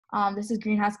This is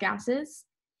Greenhouse Gases.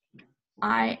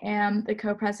 I am the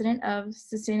co-president of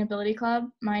Sustainability Club.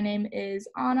 My name is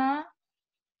Anna.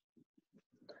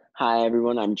 Hi,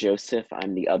 everyone. I'm Joseph.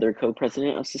 I'm the other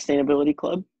co-president of Sustainability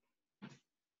Club.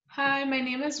 Hi, my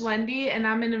name is Wendy, and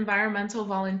I'm an environmental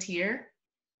volunteer.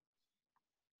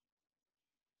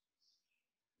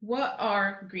 What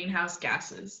are greenhouse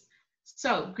gases?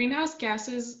 So, greenhouse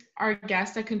gases are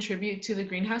gas that contribute to the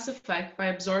greenhouse effect by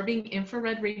absorbing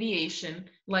infrared radiation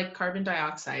like carbon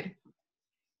dioxide.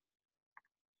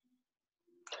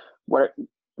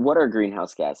 What are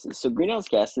greenhouse gases? So greenhouse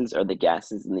gases are the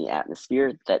gases in the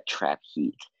atmosphere that trap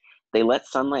heat. They let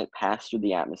sunlight pass through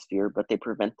the atmosphere, but they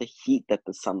prevent the heat that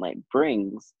the sunlight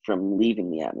brings from leaving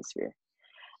the atmosphere.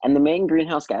 And the main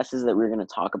greenhouse gases that we're going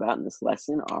to talk about in this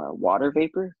lesson are water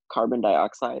vapor, carbon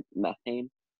dioxide, methane,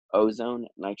 ozone,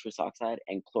 nitrous oxide,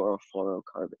 and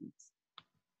chlorofluorocarbons.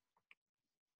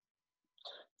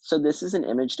 So this is an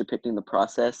image depicting the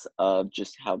process of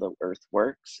just how the Earth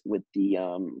works with the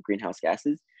greenhouse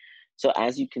gases. So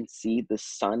as you can see, the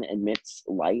sun emits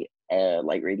light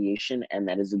radiation, and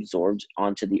that is absorbed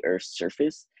onto the Earth's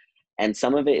surface. And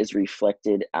some of it is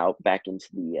reflected out back into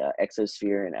the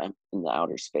exosphere and in the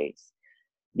outer space.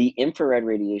 The infrared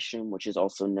radiation, which is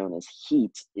also known as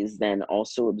heat, is then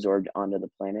also absorbed onto the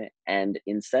planet. And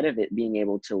instead of it being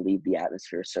able to leave the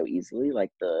atmosphere so easily,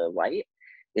 like the light,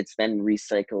 it's then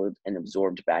recycled and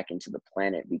absorbed back into the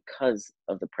planet because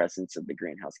of the presence of the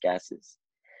greenhouse gases.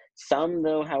 Some,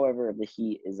 though, however, of the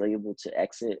heat is able to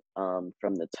exit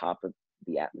from the top of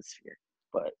the atmosphere,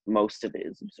 but most of it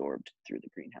is absorbed through the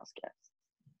greenhouse gas.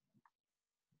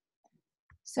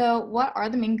 So what are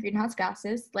the main greenhouse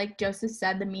gases? Like Joseph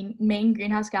said, the main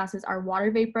greenhouse gases are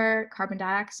water vapor, carbon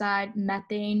dioxide,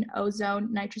 methane,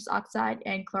 ozone, nitrous oxide,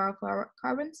 and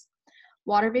chlorofluorocarbons.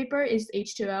 Water vapor is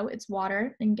H2O, it's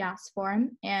water in gas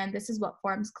form, and this is what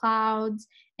forms clouds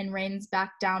and rains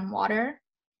back down water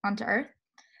onto Earth.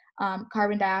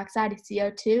 Carbon dioxide is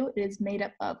CO2. It is made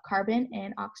up of carbon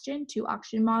and oxygen, two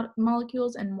oxygen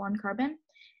molecules and one carbon.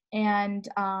 And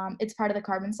it's part of the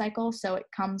carbon cycle, so it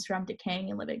comes from decaying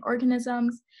and living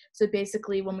organisms. So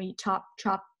basically, when we chop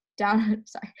down,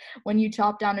 when you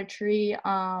chop down a tree,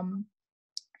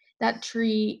 that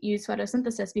tree uses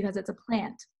photosynthesis because it's a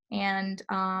plant. And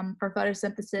for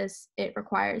photosynthesis, it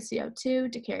requires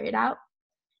CO2 to carry it out.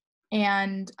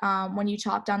 And when you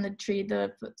chop down the tree,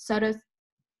 the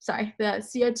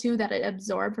CO2 that it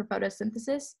absorbed for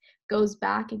photosynthesis goes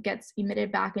back, it gets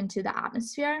emitted back into the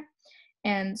atmosphere.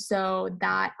 And so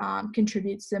that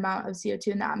contributes to the amount of CO2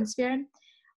 in the atmosphere.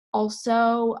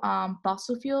 Also,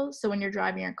 fossil fuels. So when you're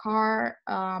driving your car,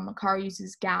 a car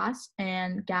uses gas,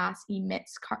 and gas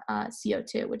emits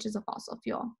CO2, which is a fossil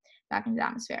fuel, back into the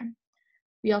atmosphere.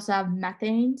 We also have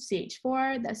methane,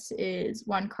 CH4. This is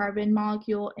one carbon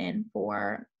molecule and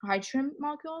four hydrogen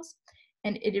molecules.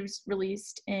 And it is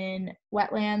released in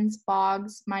wetlands,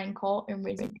 bogs, mining coal, and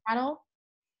raising cattle.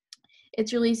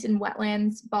 It's released in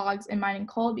wetlands, bogs, and mining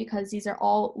coal because these are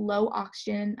all low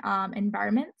oxygen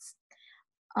environments.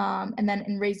 And then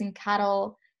in raising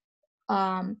cattle,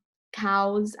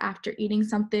 cows, after eating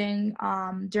something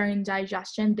during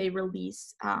digestion, they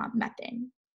release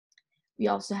methane. We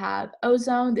also have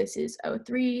ozone. This is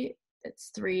O3.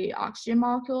 It's 3 oxygen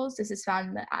molecules. This is found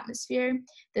in the atmosphere.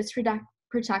 This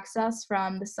protects us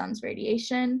from the sun's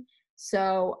radiation.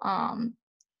 So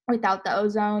without the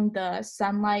ozone, the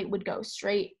sunlight would go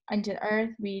straight into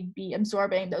Earth. We'd be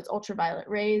absorbing those ultraviolet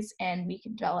rays, and we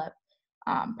can develop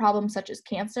problems such as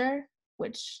cancer,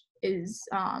 which is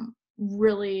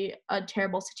really a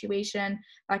terrible situation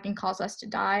that can cause us to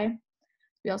die.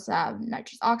 We also have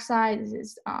nitrous oxide. This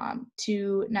is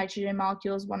 2 nitrogen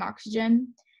molecules, 1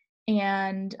 oxygen.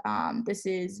 And this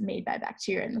is made by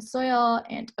bacteria in the soil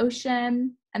and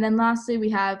ocean. And then lastly, we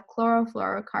have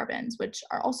chlorofluorocarbons, which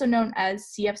are also known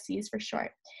as CFCs for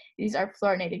short. These are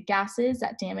fluorinated gases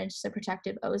that damage the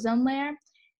protective ozone layer.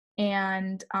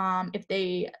 And if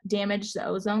they damage the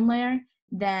ozone layer,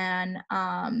 then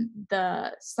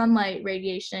the sunlight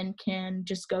radiation can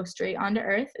just go straight onto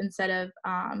Earth instead of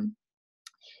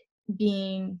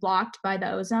being blocked by the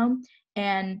ozone,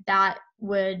 and that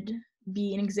would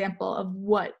be an example of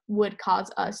what would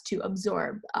cause us to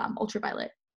absorb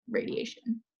ultraviolet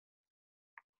radiation.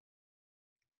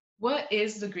 What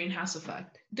is the greenhouse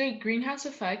effect? The greenhouse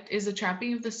effect is the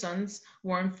trapping of the sun's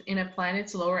warmth in a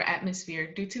planet's lower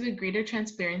atmosphere due to the greater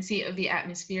transparency of the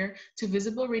atmosphere to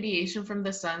visible radiation from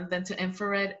the sun than to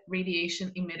infrared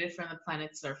radiation emitted from the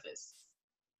planet's surface.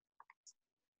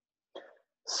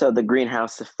 So the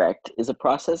greenhouse effect is a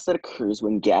process that occurs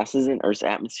when gases in Earth's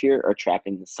atmosphere are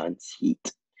trapping the sun's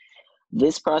heat.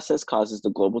 This process causes the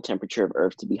global temperature of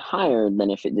Earth to be higher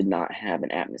than if it did not have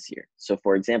an atmosphere. So,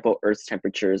 for example, Earth's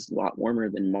temperature is a lot warmer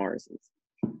than Mars's.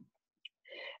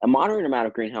 A moderate amount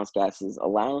of greenhouse gases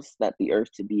allows that the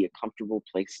Earth to be a comfortable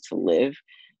place to live,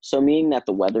 so meaning that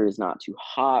the weather is not too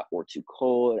hot or too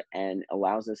cold and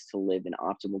allows us to live in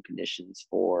optimal conditions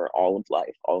for all of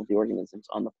life, all of the organisms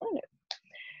on the planet.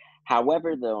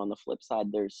 However, though, on the flip side,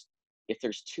 if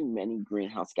there's too many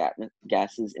greenhouse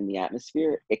gases in the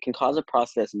atmosphere, it can cause a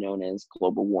process known as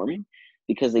global warming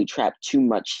because they trap too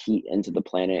much heat into the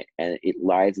planet and it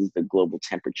rises the global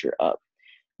temperature up.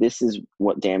 This is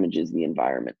what damages the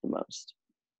environment the most.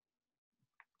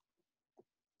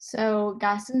 So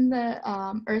gas in the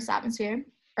Earth's atmosphere.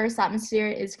 Earth's atmosphere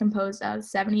is composed of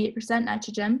 78%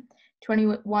 nitrogen,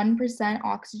 21%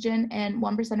 oxygen, and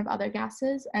 1% of other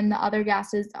gases. And the other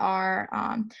gases are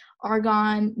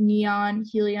argon, neon,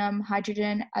 helium,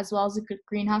 hydrogen, as well as the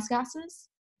greenhouse gases.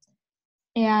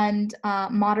 And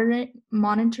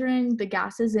monitoring the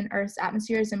gases in Earth's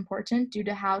atmosphere is important due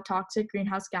to how toxic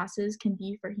greenhouse gases can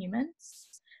be for humans.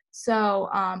 So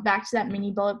back to that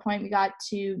mini bullet point, we got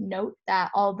to note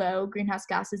that although greenhouse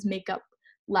gases make up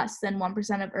less than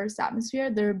 1% of Earth's atmosphere,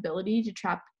 their ability to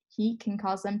trap heat can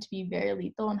cause them to be very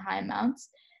lethal in high amounts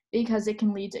because it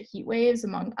can lead to heat waves,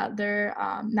 among other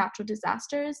natural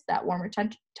disasters that warmer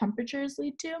temperatures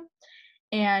lead to.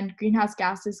 And greenhouse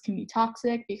gases can be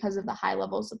toxic because of the high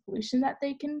levels of pollution that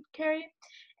they can carry,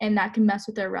 and that can mess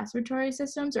with our respiratory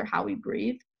systems or how we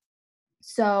breathe.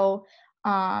 So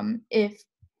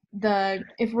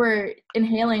if we're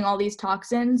inhaling all these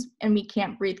toxins and we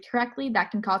can't breathe correctly,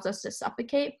 that can cause us to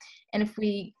suffocate. And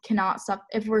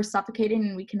if we're suffocating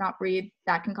and we cannot breathe,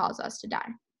 that can cause us to die.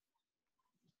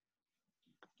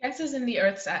 Gases in the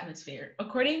Earth's atmosphere.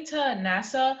 According to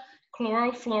NASA,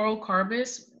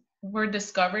 chlorofluorocarbons were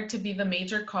discovered to be the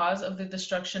major cause of the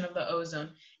destruction of the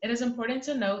ozone. It is important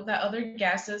to note that other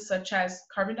gases such as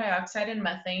carbon dioxide and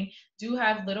methane do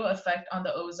have little effect on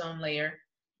the ozone layer.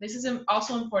 This is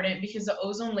also important because the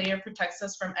ozone layer protects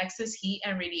us from excess heat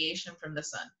and radiation from the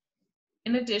sun.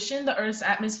 In addition, the Earth's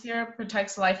atmosphere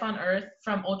protects life on Earth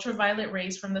from ultraviolet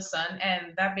rays from the sun,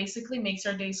 and that basically makes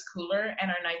our days cooler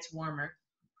and our nights warmer.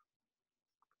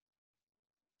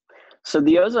 So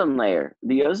the ozone layer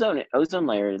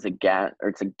is a gas, or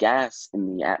it's a gas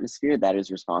in the atmosphere that is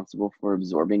responsible for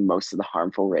absorbing most of the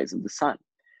harmful rays of the sun.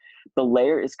 The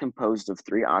layer is composed of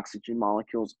 3 oxygen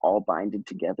molecules all binded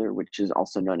together, which is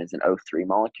also known as an O3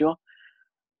 molecule.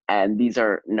 And these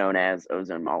are known as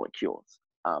ozone molecules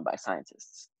by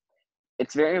scientists.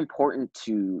 It's very important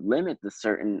to limit the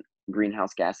certain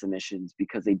greenhouse gas emissions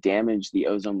because they damage the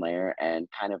ozone layer and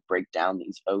kind of break down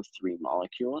these O3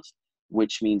 molecules,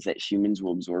 which means that humans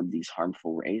will absorb these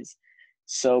harmful rays.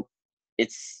 So the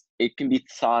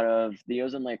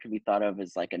ozone layer can be thought of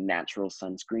as like a natural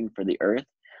sunscreen for the Earth.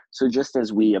 So just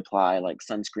as we apply like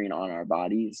sunscreen on our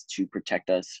bodies to protect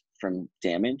us from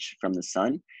damage from the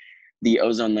sun, the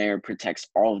ozone layer protects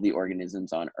all of the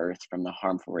organisms on Earth from the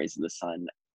harmful rays of the sun,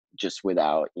 just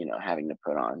without, having to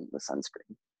put on the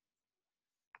sunscreen.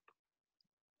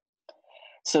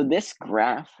 So this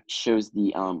graph shows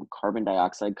the carbon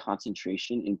dioxide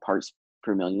concentration in parts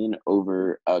per million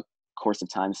over a course of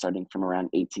time starting from around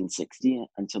 1860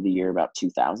 until the year about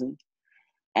 2000.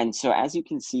 And so as you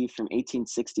can see, from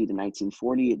 1860 to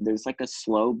 1940, there's like a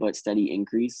slow but steady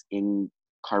increase in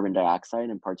carbon dioxide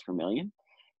in parts per million.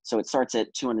 So it starts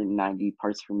at 290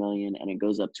 parts per million and it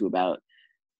goes up to about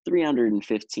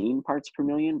 315 parts per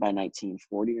million by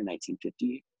 1940 or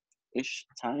 1950-ish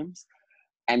times.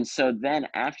 And so then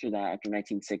after that, after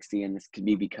 1960, and this could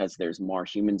be because there's more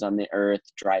humans on the Earth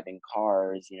driving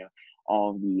cars,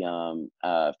 all the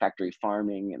factory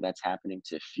farming that's happening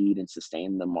to feed and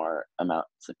sustain the more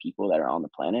amounts of people that are on the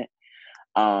planet,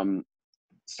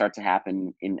 start to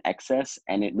happen in excess,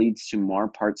 and it leads to more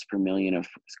parts per million of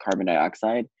carbon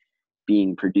dioxide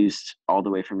being produced all the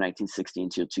way from 1960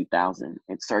 until 2000.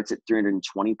 It starts at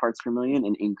 320 parts per million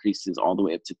and increases all the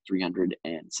way up to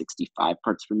 365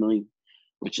 parts per million,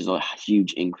 which is a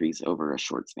huge increase over a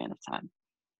short span of time.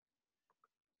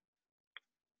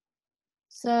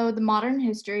 So the modern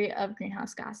history of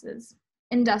greenhouse gases.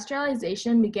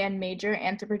 Industrialization began major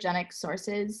anthropogenic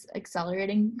sources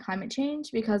accelerating climate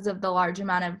change because of the large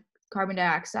amount of carbon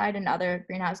dioxide and other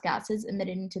greenhouse gases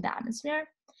emitted into the atmosphere.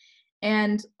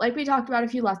 And like we talked about a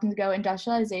few lessons ago,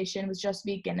 industrialization was just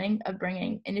the beginning of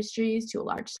bringing industries to a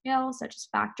large scale, such as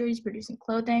factories producing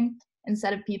clothing,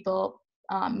 instead of people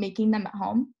making them at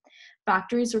home.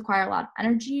 Factories require a lot of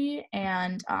energy,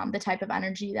 and the type of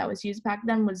energy that was used back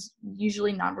then was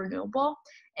usually non-renewable,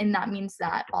 and that means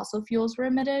that fossil fuels were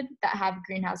emitted that have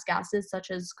greenhouse gases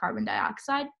such as carbon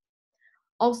dioxide.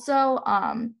 Also,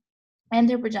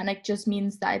 anthropogenic just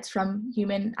means that it's from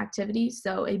human activity,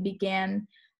 so it began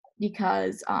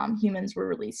because humans were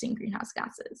releasing greenhouse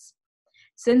gases.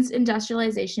 Since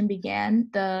industrialization began,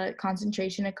 the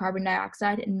concentration of carbon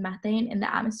dioxide and methane in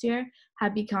the atmosphere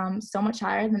have become so much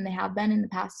higher than they have been in the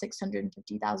past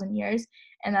 650,000 years.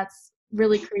 And that's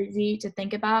really crazy to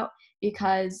think about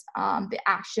because the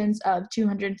actions of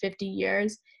 250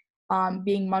 years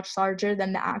being much larger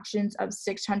than the actions of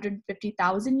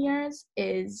 650,000 years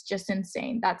is just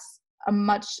insane. That's a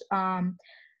much,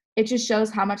 it just shows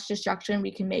how much destruction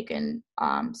we can make in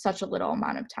such a little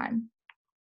amount of time.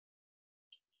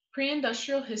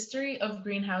 Pre-industrial history of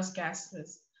greenhouse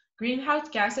gases. Greenhouse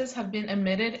gases have been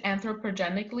emitted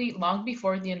anthropogenically long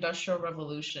before the Industrial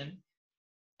Revolution.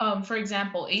 For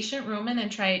example, ancient Roman and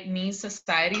Chinese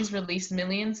societies released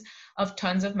millions of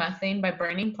tons of methane by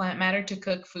burning plant matter to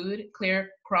cook food,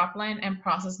 clear cropland, and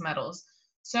process metals.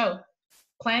 So,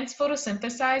 plants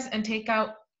photosynthesize and take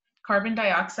out carbon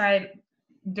dioxide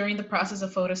during the process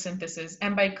of photosynthesis.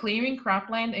 And by clearing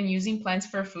cropland and using plants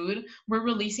for food, we're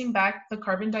releasing back the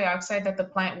carbon dioxide that the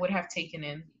plant would have taken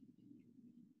in.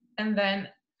 And then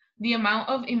the amount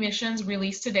of emissions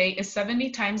released today is 70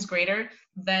 times greater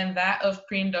than that of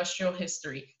pre-industrial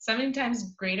history. 70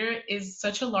 times greater is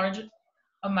such a large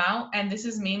amount, and this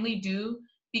is mainly due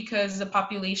because the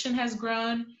population has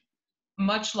grown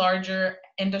much larger,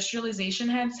 industrialization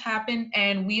has happened,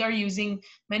 and we are using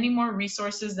many more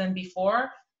resources than before,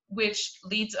 which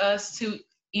leads us to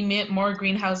emit more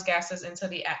greenhouse gases into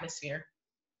the atmosphere.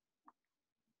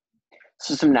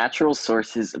 So some natural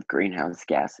sources of greenhouse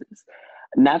gases.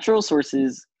 Natural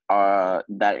sources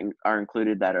that are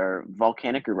included that are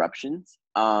volcanic eruptions.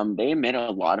 They emit a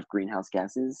lot of greenhouse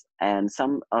gases, and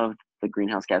some of the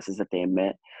greenhouse gases that they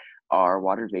emit are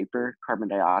water vapor, carbon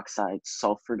dioxide,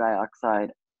 sulfur dioxide,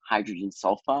 hydrogen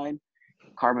sulfide,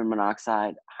 carbon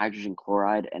monoxide, hydrogen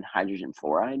chloride, and hydrogen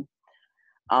fluoride.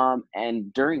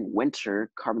 And during winter,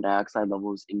 carbon dioxide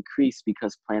levels increase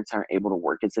because plants aren't able to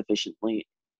work as efficiently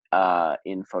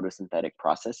in photosynthetic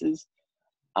processes.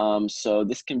 So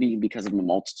this can be because of a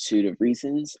multitude of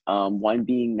reasons. One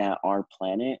being that our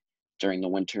planet during the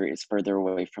winter is further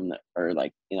away from or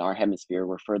like in our hemisphere,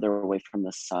 we're further away from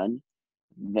the sun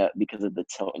because of the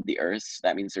tilt of the earth. So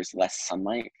that means there's less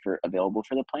sunlight available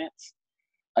for the plants.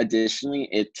 Additionally,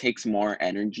 it takes more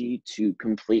energy to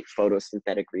complete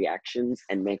photosynthetic reactions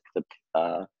and make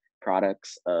the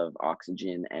products of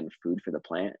oxygen and food for the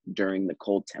plant during the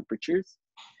cold temperatures.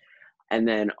 And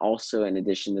then also, in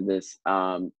addition to this,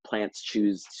 plants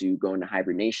choose to go into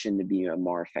hibernation to be a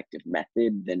more effective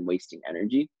method than wasting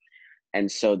energy. And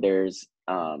so there's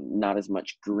not as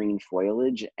much green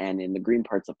foliage, and in the green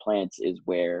parts of plants is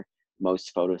where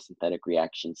most photosynthetic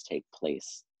reactions take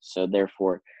place. So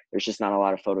therefore, there's just not a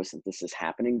lot of photosynthesis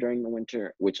happening during the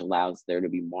winter, which allows there to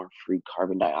be more free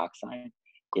carbon dioxide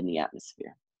in the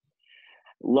atmosphere.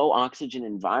 Low oxygen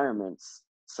environments,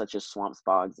 such as swamps,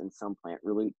 bogs, and some plant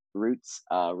roots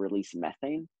release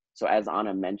methane. So as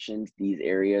Anna mentioned, these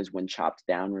areas, when chopped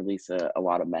down, release a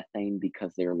lot of methane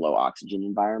because they're low oxygen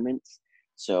environments.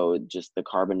 So just the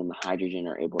carbon and the hydrogen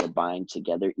are able to bind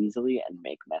together easily and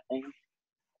make methane.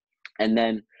 And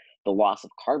then the loss of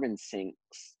carbon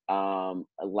sinks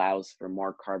allows for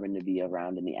more carbon to be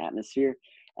around in the atmosphere.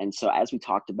 And so as we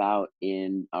talked about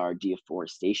in our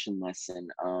deforestation lesson,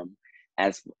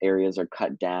 as areas are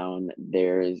cut down,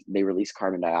 they release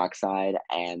carbon dioxide,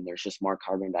 and there's just more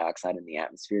carbon dioxide in the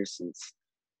atmosphere since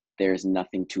there's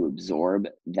nothing to absorb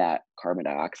that carbon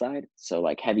dioxide. So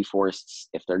like heavy forests,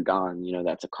 if they're gone,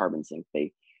 that's a carbon sink.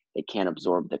 They can't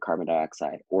absorb the carbon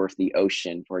dioxide. Or if the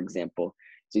ocean, for example,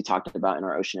 as we talked about in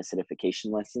our ocean acidification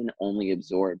lesson, only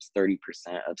absorbs 30%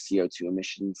 of CO2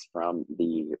 emissions from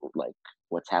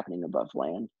what's happening above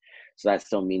land. So that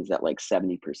still means that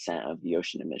 70% of the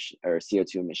ocean emission or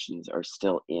CO2 emissions are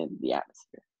still in the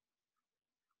atmosphere.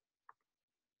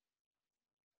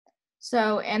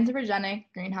 So anthropogenic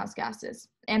greenhouse gases.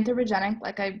 Anthropogenic,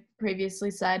 like I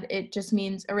previously said, it just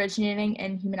means originating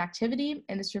in human activity,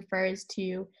 and this refers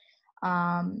to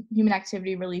human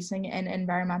activity releasing an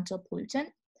environmental pollutant.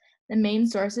 The main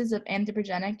sources of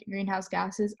anthropogenic greenhouse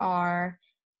gases are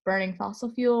burning fossil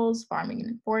fuels, farming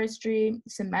and forestry,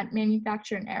 cement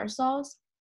manufacture, and aerosols.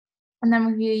 And then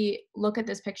when we look at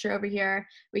this picture over here,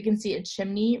 we can see a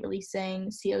chimney releasing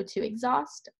CO2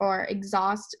 exhaust, or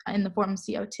exhaust in the form of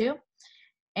CO2.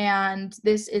 And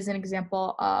this is an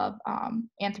example of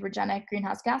anthropogenic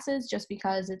greenhouse gases just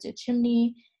because it's a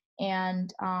chimney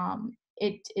and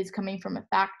it is coming from a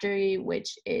factory,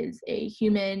 which is a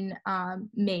human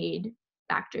made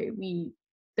factory.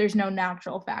 There's no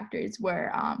natural factories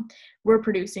where we're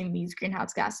producing these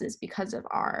greenhouse gases because of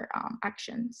our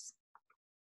actions.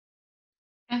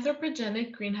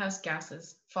 Anthropogenic greenhouse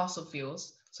gases, fossil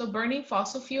fuels. So burning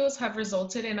fossil fuels have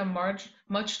resulted in a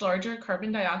much larger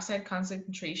carbon dioxide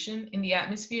concentration in the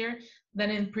atmosphere than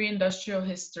in pre-industrial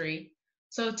history.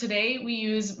 So today we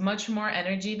use much more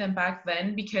energy than back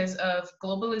then because of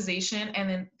globalization and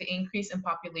then the increase in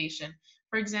population.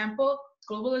 For example,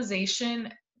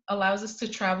 globalization allows us to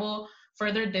travel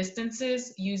further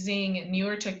distances using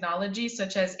newer technologies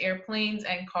such as airplanes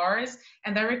and cars,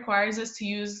 and that requires us to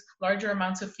use larger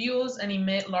amounts of fuels and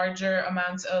emit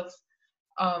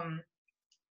um,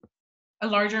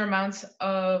 larger amounts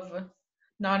of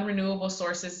non-renewable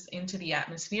sources into the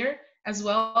atmosphere, as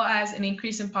well as an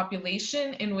increase in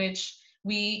population in which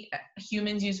we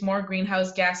humans use more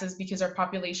greenhouse gases because our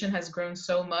population has grown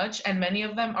so much, and many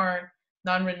of them are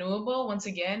non-renewable once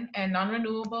again, and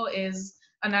non-renewable is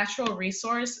a natural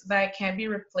resource that can't be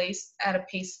replaced at a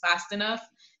pace fast enough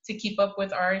to keep up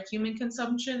with our human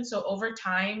consumption. So over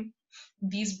time,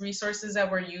 these resources that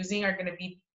we're using are going to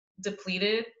be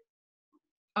depleted.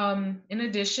 In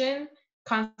addition,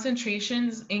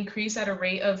 concentrations increase at a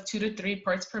rate of 2 to 3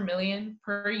 parts per million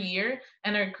per year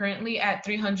and are currently at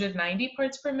 390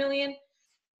 parts per million,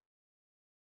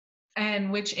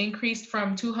 and which increased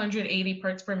from 280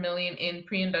 parts per million in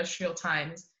pre-industrial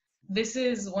times. This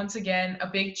is once again a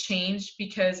big change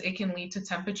because it can lead to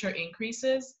temperature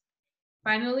increases.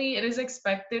 Finally, it is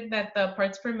expected that the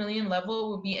parts per million level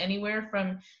will be anywhere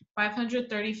from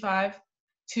 535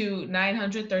 to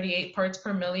 938 parts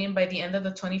per million by the end of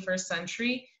the 21st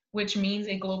century, which means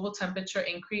a global temperature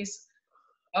increase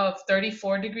of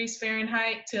 34 degrees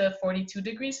Fahrenheit to 42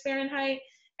 degrees Fahrenheit.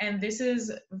 And this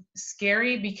is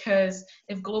scary because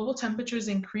if global temperatures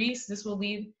increase, this will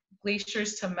lead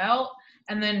glaciers to melt.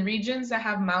 And then regions that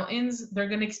have mountains, they're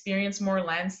going to experience more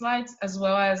landslides, as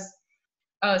well as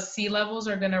sea levels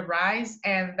are going to rise.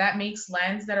 And that makes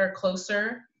lands that are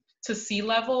closer to sea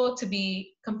level to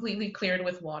be completely cleared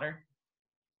with water.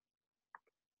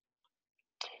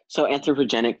 So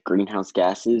anthropogenic greenhouse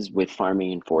gases with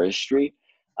farming and forestry.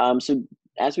 So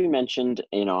as we mentioned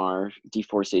in our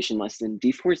deforestation lesson,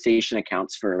 deforestation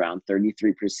accounts for around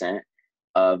 33%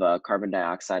 of carbon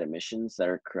dioxide emissions that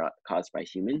are caused by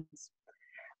humans.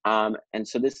 And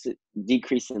so this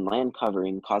decrease in land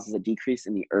covering causes a decrease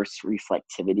in the Earth's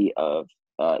reflectivity of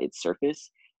its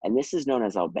surface, and this is known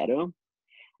as albedo.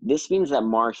 This means that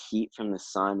more heat from the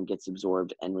sun gets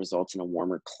absorbed and results in a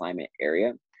warmer climate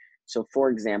area. So for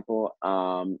example,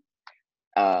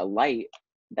 light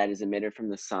that is emitted from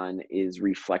the sun is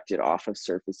reflected off of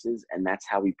surfaces, and that's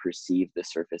how we perceive the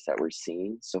surface that we're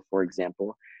seeing. So for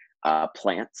example,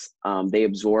 plants, they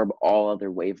absorb all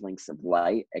other wavelengths of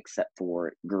light except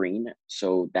for green.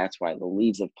 So that's why the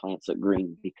leaves of plants look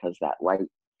green, because that light,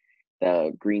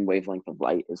 the green wavelength of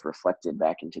light, is reflected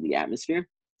back into the atmosphere.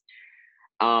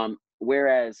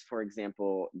 Whereas, for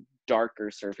example,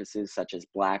 darker surfaces such as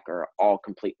black are all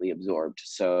completely absorbed.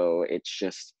 So it's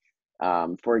just,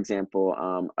 for example,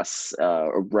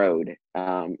 a road,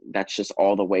 that's just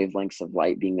all the wavelengths of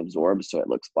light being absorbed, so it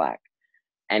looks black.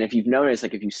 And if you've noticed,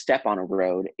 like if you step on a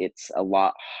road, it's a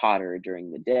lot hotter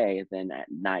during the day than at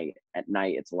night. At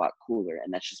night, it's a lot cooler,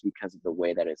 and that's just because of the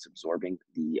way that it's absorbing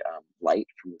the light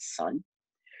from the sun.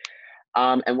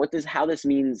 And how this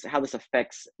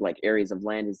affects like areas of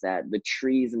land is that the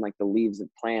trees and like the leaves of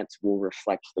plants will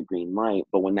reflect the green light,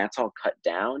 but when that's all cut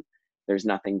down, there's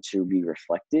nothing to be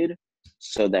reflected.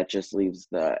 So that just leaves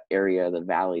the area, the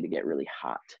valley, to get really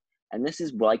hot. And this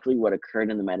is likely what occurred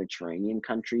in the Mediterranean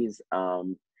countries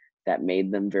that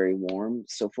made them very warm.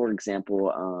 So for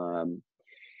example,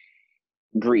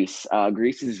 Greece.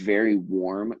 Greece is very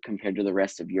warm compared to the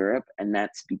rest of Europe, and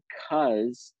that's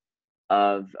because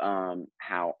of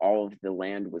how all of the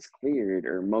land was cleared,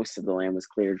 or most of the land was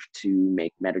cleared to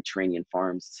make Mediterranean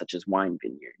farms such as wine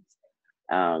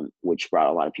vineyards, which brought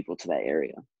a lot of people to that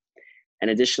area. And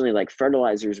additionally, like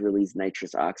fertilizers release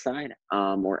nitrous oxide,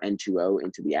 or N2O,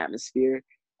 into the atmosphere,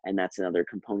 and that's another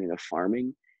component of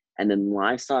farming. And then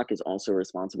livestock is also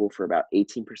responsible for about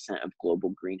 18% of global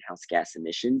greenhouse gas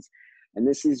emissions. And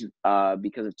this is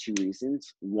because of two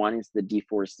reasons. One is the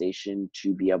deforestation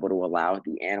to be able to allow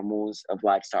the animals of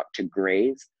livestock to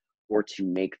graze or to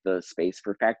make the space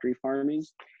for factory farming.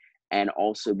 And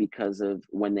also because of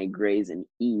when they graze and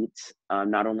eat,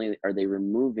 not only are they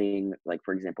removing, like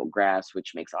for example, grass,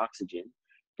 which makes oxygen,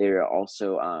 they're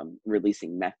also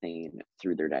releasing methane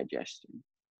through their digestion.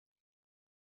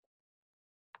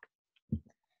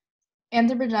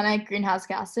 Anthropogenic greenhouse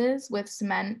gases with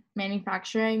cement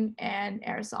manufacturing and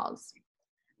aerosols.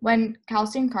 When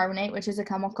calcium carbonate, which is a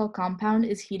chemical compound,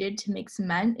 is heated to make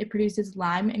cement, it produces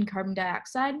lime and carbon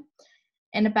dioxide.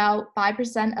 And about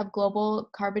 5% of global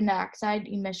carbon dioxide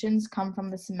emissions come from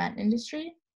the cement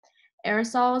industry.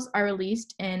 Aerosols are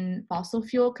released in fossil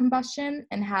fuel combustion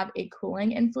and have a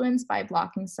cooling influence by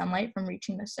blocking sunlight from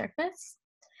reaching the surface.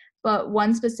 But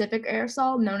one specific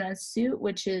aerosol, known as soot,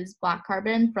 which is black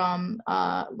carbon from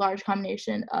a large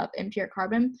combination of impure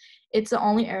carbon, it's the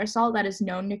only aerosol that is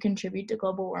known to contribute to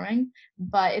global warming.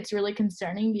 But it's really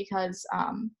concerning because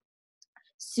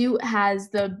soot has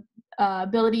the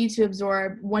ability to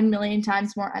absorb 1 million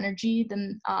times more energy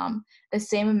than the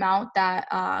same amount that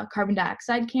carbon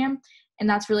dioxide can. And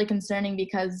that's really concerning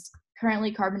because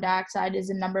currently carbon dioxide is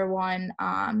the number one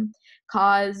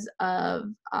cause of,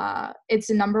 it's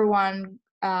the number one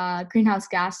greenhouse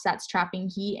gas that's trapping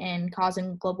heat and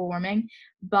causing global warming.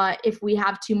 But if we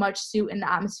have too much soot in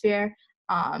the atmosphere,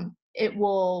 it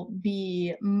will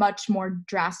be much more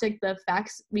drastic. The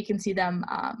effects, we can see them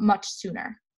much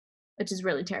sooner, which is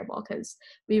really terrible because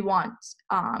we want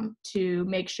to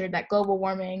make sure that global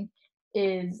warming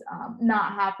is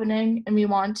not happening, and we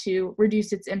want to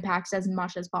reduce its impacts as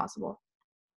much as possible.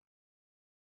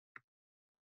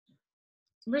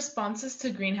 Responses to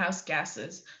greenhouse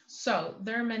gases. So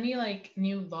there are many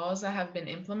new laws that have been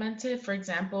implemented. For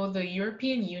example, the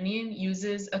European Union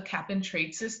uses a cap and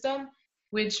trade system,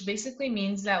 which basically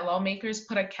means that lawmakers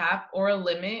put a cap or a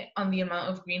limit on the amount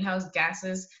of greenhouse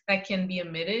gases that can be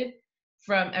emitted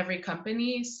from every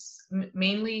company,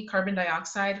 mainly carbon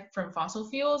dioxide from fossil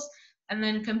fuels. And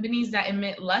then companies that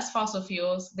emit less fossil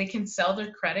fuels, they can sell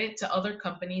their credit to other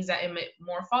companies that emit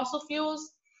more fossil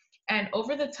fuels. And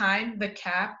over the time, the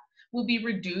cap will be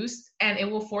reduced and it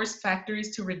will force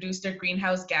factories to reduce their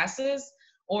greenhouse gases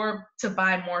or to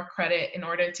buy more credit in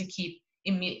order to keep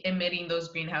emitting those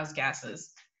greenhouse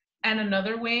gases. And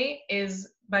another way is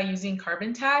by using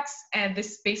carbon tax. And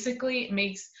this basically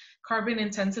makes carbon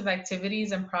intensive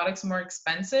activities and products more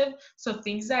expensive. So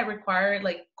things that require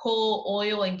coal,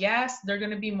 oil, and gas, they're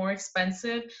going to be more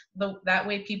expensive. That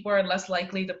way people are less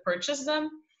likely to purchase them.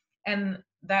 And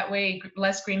that way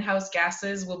less greenhouse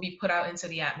gases will be put out into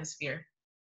the atmosphere.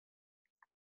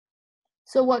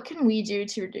 So what can we do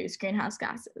to reduce greenhouse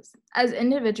gases? As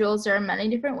individuals, there are many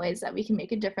different ways that we can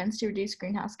make a difference to reduce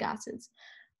greenhouse gases.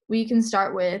 We can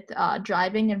start with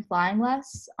driving and flying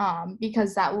less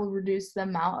because that will reduce the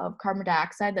amount of carbon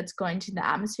dioxide that's going to the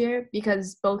atmosphere,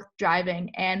 because both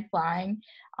driving and flying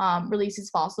releases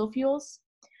fossil fuels.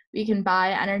 We can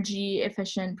buy energy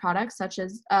efficient products such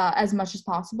as much as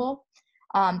possible.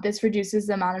 This reduces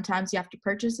the amount of times you have to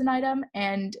purchase an item,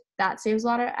 and that saves a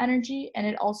lot of energy, and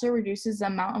it also reduces the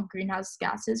amount of greenhouse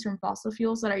gases from fossil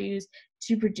fuels that are used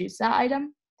to produce that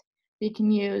item. We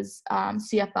can use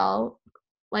CFL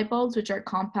light bulbs, which are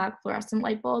compact fluorescent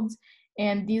light bulbs,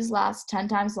 and these last 10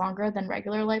 times longer than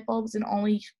regular light bulbs and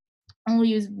only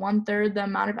use 1/3 the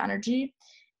amount of energy.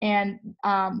 And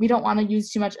we don't want to use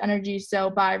too much energy, so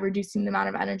by reducing the amount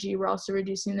of energy, we're also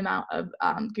reducing the amount of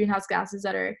greenhouse gases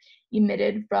that are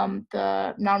emitted from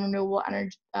the non-renewable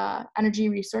energy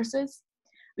resources.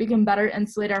 We can better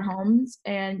insulate our homes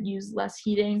and use less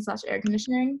heating / air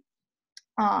conditioning.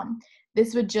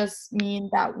 This would just mean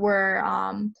that we're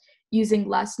using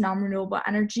less non-renewable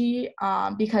energy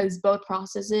because both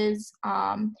processes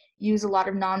use a lot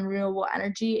of non-renewable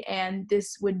energy, and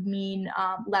this would mean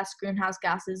less greenhouse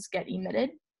gases get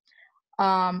emitted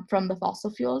from the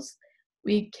fossil fuels.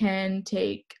 We can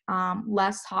take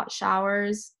less hot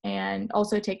showers and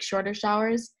also take shorter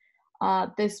showers.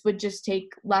 This would just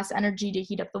take less energy to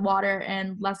heat up the water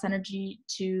and less energy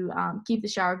to keep the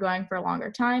shower going for a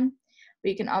longer time.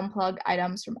 We can unplug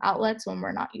items from outlets when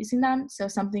we're not using them. So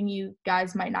something you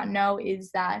guys might not know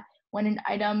is that when an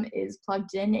item is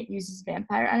plugged in, it uses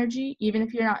vampire energy. Even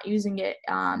if you're not using it,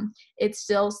 it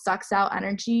still sucks out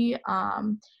energy,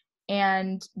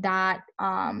 and that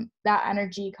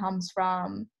energy comes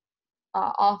from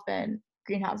often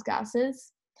greenhouse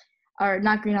gases, or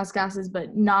not greenhouse gases,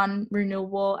 but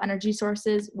non-renewable energy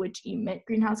sources which emit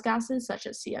greenhouse gases, such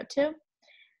as CO2.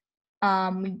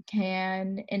 We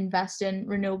can invest in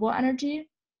renewable energy.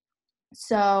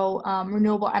 So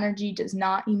renewable energy does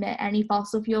not emit any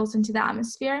fossil fuels into the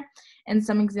atmosphere. And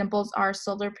some examples are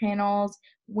solar panels,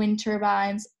 wind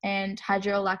turbines, and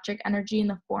hydroelectric energy in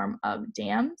the form of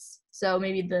dams. So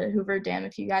maybe the Hoover Dam,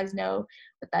 if you guys know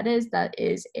what that is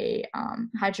a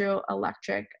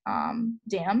hydroelectric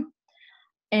dam.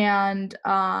 And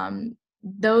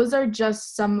those are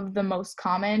just some of the most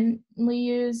commonly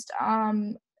used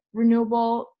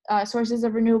renewable sources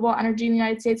of renewable energy in the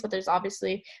United States, but there's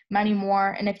obviously many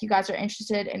more. And if you guys are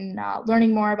interested in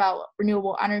learning more about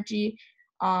renewable energy,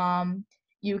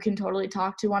 you can totally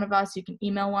talk to one of us. You can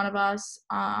email one of us,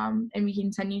 and we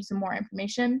can send you some more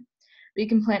information. We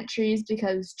can plant trees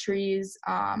because trees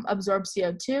absorb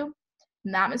CO2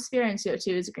 in the atmosphere, and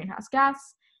CO2 is a greenhouse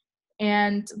gas.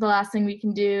 And the last thing we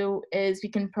can do is we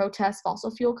can protest fossil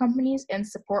fuel companies and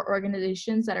support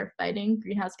organizations that are fighting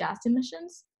greenhouse gas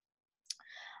emissions.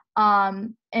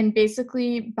 And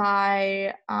basically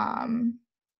by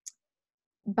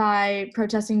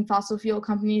protesting fossil fuel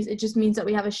companies, it just means that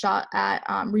we have a shot at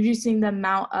reducing the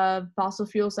amount of fossil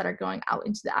fuels that are going out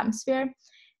into the atmosphere,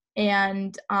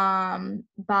 and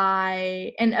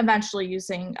eventually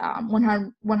using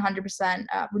 100%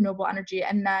 renewable energy.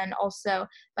 And then also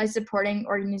by supporting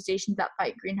organizations that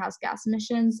fight greenhouse gas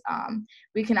emissions,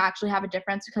 we can actually have a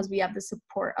difference because we have the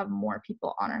support of more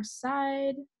people on our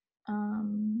side.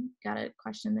 Got a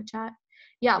question in the chat.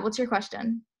 Yeah, what's your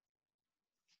question,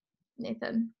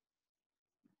 Nathan?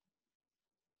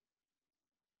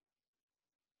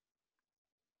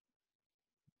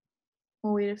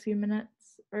 We'll wait a few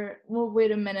minutes, or we'll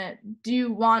wait a minute. Do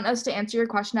you want us to answer your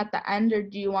question at the end, or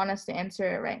do you want us to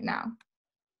answer it right now?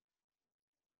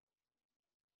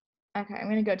 Okay, I'm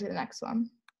gonna go to the next one.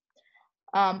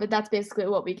 But that's basically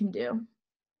what we can do.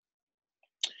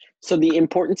 So the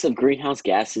importance of greenhouse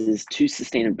gases to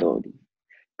sustainability.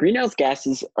 Greenhouse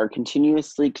gases are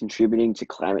continuously contributing to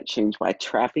climate change by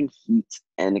trapping heat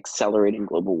and accelerating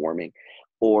global warming,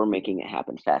 or making it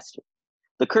happen faster.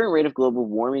 The current rate of global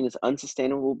warming is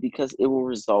unsustainable because it will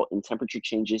result in temperature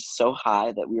changes so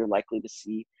high that we are likely to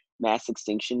see mass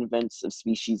extinction events of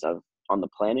species on the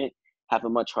planet, have a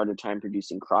much harder time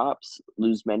producing crops,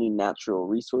 lose many natural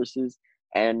resources,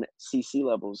 and see sea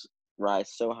levels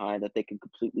rise so high that they can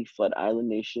completely flood island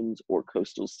nations or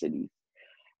coastal cities.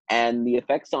 And the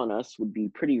effects on us would be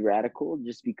pretty radical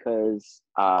just because,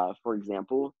 for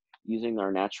example, using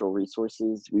our natural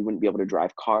resources, we wouldn't be able to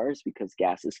drive cars because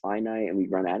gas is finite and we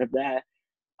run out of that.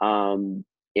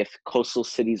 If coastal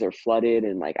cities are flooded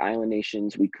and like island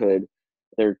nations,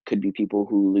 there could be people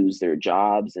who lose their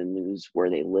jobs and lose where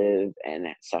they live and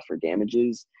suffer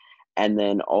damages. And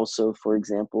then also, for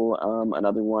example,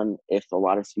 another one, if a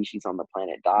lot of species on the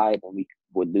planet died, then we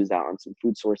would lose out on some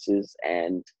food sources,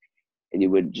 and it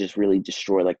would just really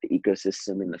destroy like the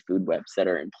ecosystem and the food webs that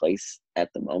are in place at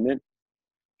the moment.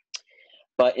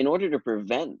 But in order to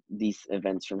prevent these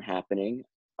events from happening,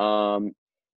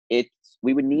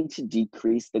 we would need to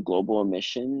decrease the global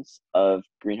emissions of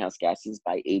greenhouse gases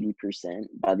by 80%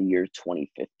 by the year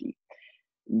 2050.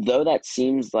 Though that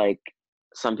seems like,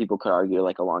 some people could argue,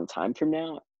 like a long time from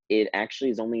now, it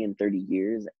actually is only in 30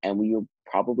 years, and we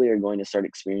probably are going to start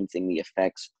experiencing the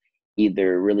effects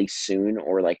either really soon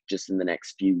or like just in the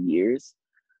next few years.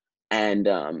 And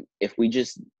if we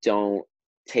just don't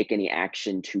take any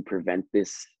action to prevent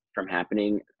this from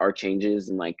happening, our changes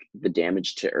and like the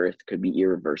damage to Earth could be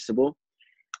irreversible.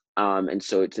 And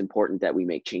so it's important that we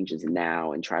make changes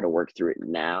now and try to work through it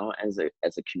now as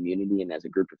a community and as a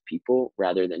group of people,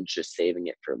 rather than just saving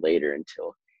it for later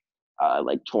until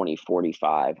like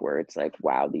 2045, where it's like,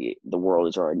 wow, the world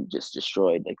is already just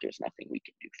destroyed. Like there's nothing we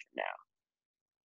can do for now.